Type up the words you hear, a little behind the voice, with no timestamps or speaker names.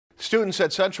Students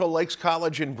at Central Lakes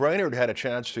College in Brainerd had a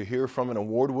chance to hear from an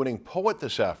award-winning poet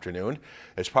this afternoon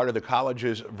as part of the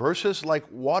college's Verses Like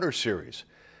Water series.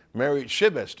 Mary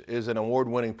Shibist is an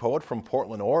award-winning poet from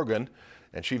Portland, Oregon,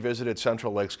 and she visited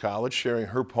Central Lakes College sharing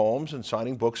her poems and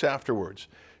signing books afterwards.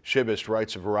 Shibist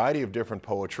writes a variety of different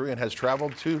poetry and has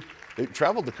traveled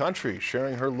the country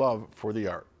sharing her love for the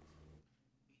art.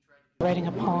 Writing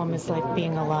a poem is like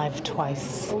being alive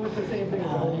twice.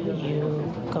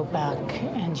 You go back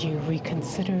and you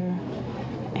reconsider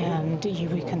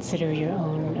your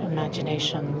own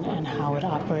imagination and how it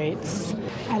operates.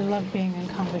 I love being in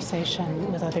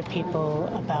conversation with other people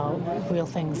about real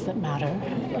things that matter,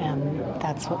 and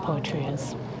that's what poetry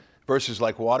is. Verses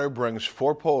Like Water brings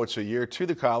 4 poets a year to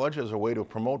the college as a way to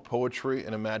promote poetry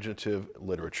and imaginative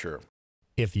literature.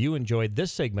 If you enjoyed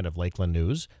this segment of Lakeland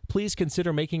News, please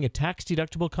consider making a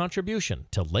tax-deductible contribution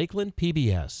to Lakeland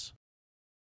PBS.